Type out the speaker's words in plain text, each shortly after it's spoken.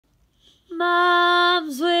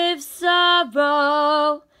Moms with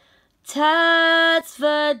sorrow, dads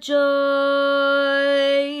for joy.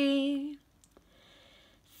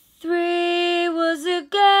 3 was a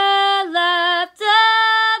girl after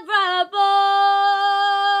a boy.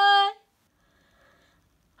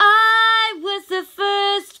 I was the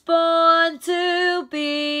firstborn to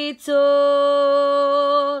be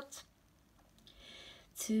taught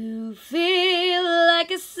to feel like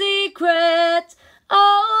a secret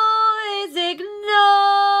always ignored.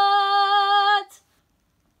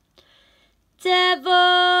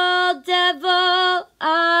 Devil, devil,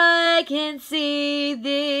 I can see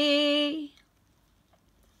thee.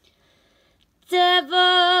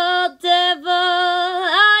 Devil, devil,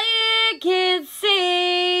 I can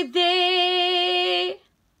see thee.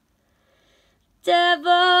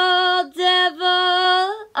 Devil,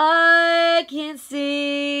 devil, I can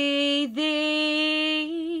see thee.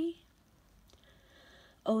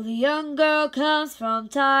 Oh, the young girl comes from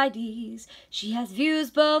tidies. She has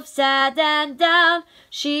views both sad and down.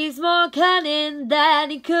 She's more cunning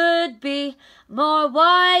than he could be, more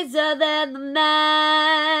wiser than the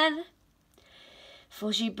man.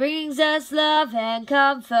 For she brings us love and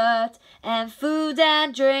comfort, and food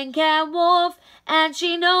and drink and warmth, and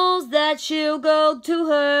she knows that she'll go to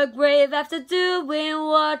her grave after doing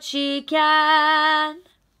what she can.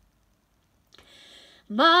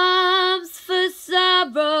 Moms for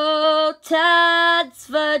sorrow, dads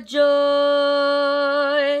for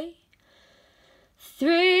joy.